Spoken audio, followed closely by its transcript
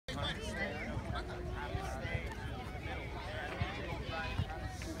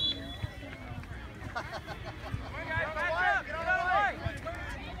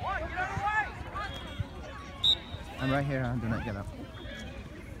right here, huh? Do not get up.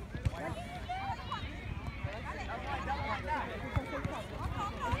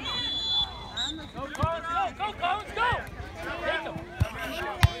 Go, Collins, go! Go, Collins, go! Take him!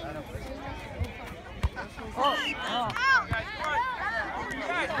 Oh!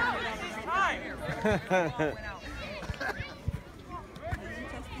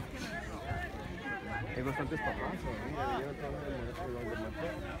 Hay bastantes papás, yo trabajo en Modesto y luego en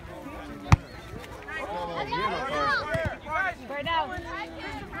Manteca. Right now. Watch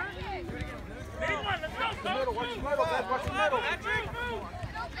the middle, guys, watch the middle.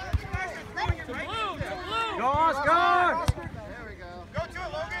 To blue! Go, Oscar! There we go. Go to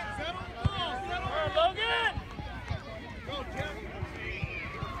it, Logan! Settle the ball, Logan! Go, Jim!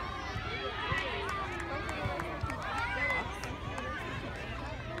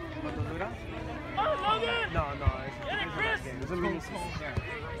 ¿Cuánto dura? Oh, Logan! No, Get it, Chris! es el mini-season.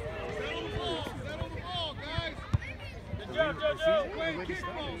 Settle the ball, guys! Good job, Jojo!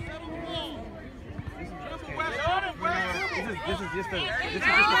 This is just a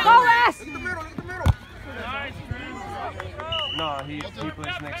Go, Wes! Look at the middle, Nice, Chris! No, he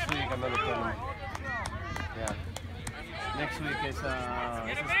plays next week another tournament. Yeah. Next week is a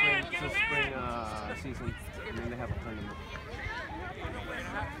spring season, and then they have a tournament.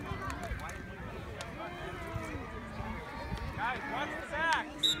 Guys, watch the back!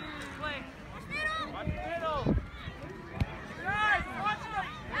 Watch the middle! Guys, watch them!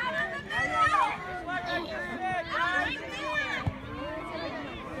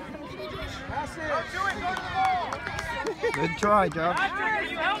 Pass it! Go to it, go to the ball! Good try, Joe. Patrick, can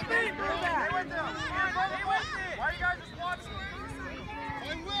you help me? Stay with them! Stay with it! Why are you guys just watching?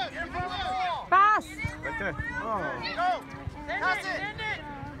 Get in front of the ball! Pass! Right there. Oh. Go! Pass it! Send it!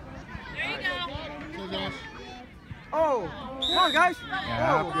 There you go! Oh! Come on, guys!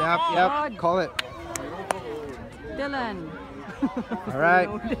 Yep. Call it. Dylan. All right.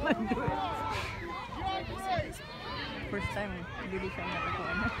 First time really trying to go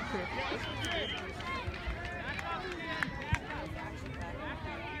on.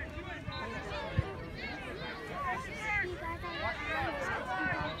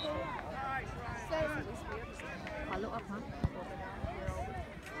 Follow up, huh?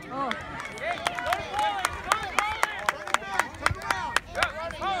 Oh.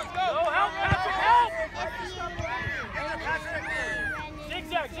 Go, help, Patrick, help!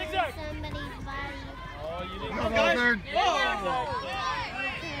 Zigzag! Oh, you didn't Come on, Bird.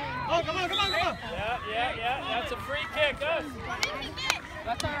 Oh, come on! Yeah, that's a free kick, us.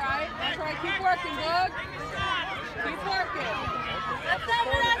 That's all right. Keep working, Doug. Keep working.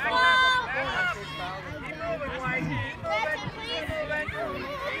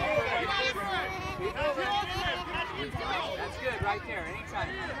 That's good, right there, anytime.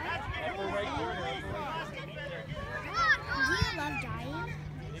 And we're right there. Do you love dying?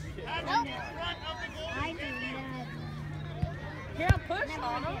 Nope. I do not. Can't push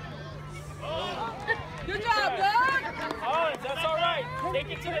on him. Good job, Doug. Collins, that's all right. Take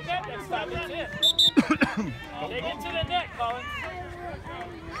it to the net next time. That's it. Take it to the net, Collins.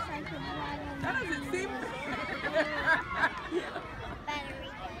 That doesn't seem.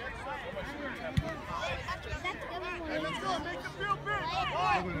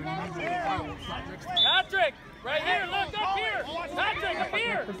 Patrick, right here. Look up here. Patrick, up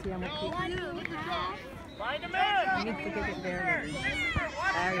here. Find a man. You need to kick it there.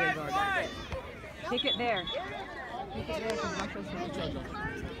 There you go. Kick it there. Kick it there.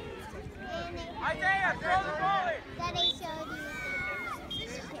 Isaiah, throw the ball in. Daddy showed you.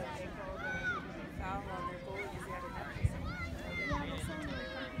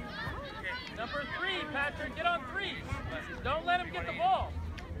 Number 3, Patrick, get on 3. Don't let him get the ball.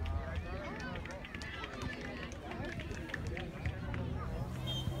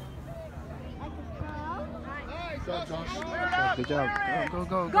 Good job. Go.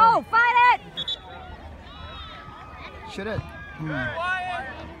 Go, fight it! Shoot it.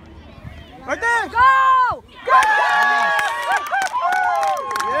 Right there! Go! Go!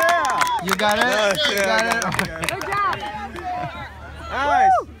 Yeah! You got it? You got it? Good job!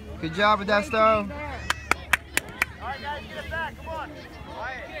 Nice! Good job, Modesto. All right, guys, get it back. Come on.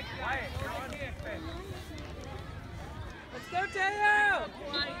 Quiet. Let's go, Teo!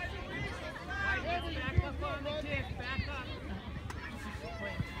 Back up on the kick. Back up.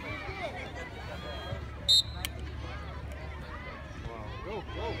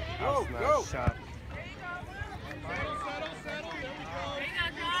 Go! Shot.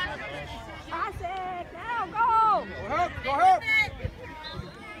 Pass it! Now go! Go help!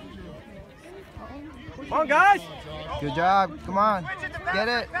 Come on, guys! Good job. Come on. Get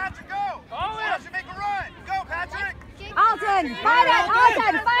it. Patrick, go! Collins! Make a run! Go, Patrick! Alden! Fight it!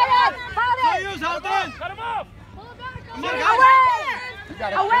 Alden! Fight it! Fight it! Use Alden! Cut him off! Away!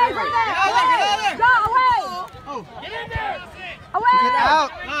 Away from there! Go away! Get in there! Away! Get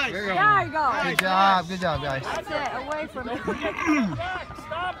out. Nice. There you go. Good job, guys. That's it. Away from it.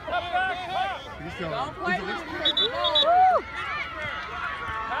 Stop! Come back! Don't play with him.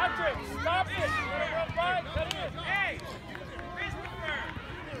 Patrick, stop it! You're gonna run by, cut it in. Hey!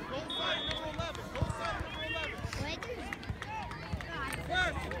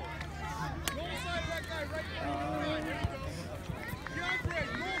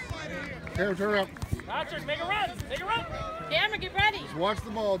 Turn up. Patrick, make a run! Make a run! Cameron, get ready. Just watch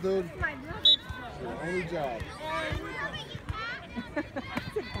the ball, dude. Your only job.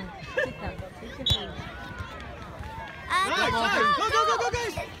 Nice! Go,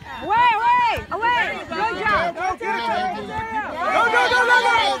 guys! Away! Away! Away! Good job! Get out,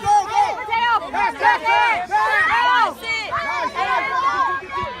 Andrew. Mateo!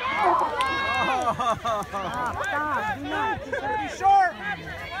 Short!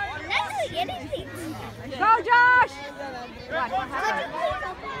 Not doing anything. Go, Josh!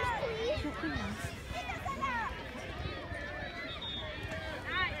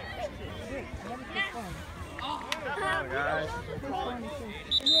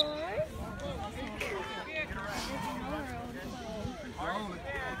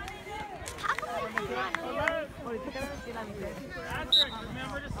 Patrick,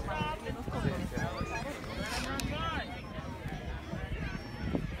 remember to stop and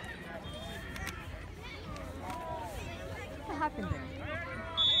What happened there?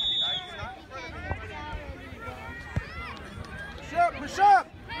 push up!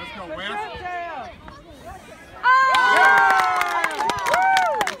 Let's go, Wes.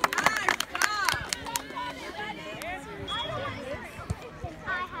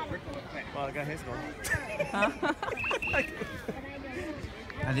 Well, I got his goal.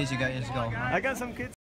 At least you got his goal, huh? I got some kids.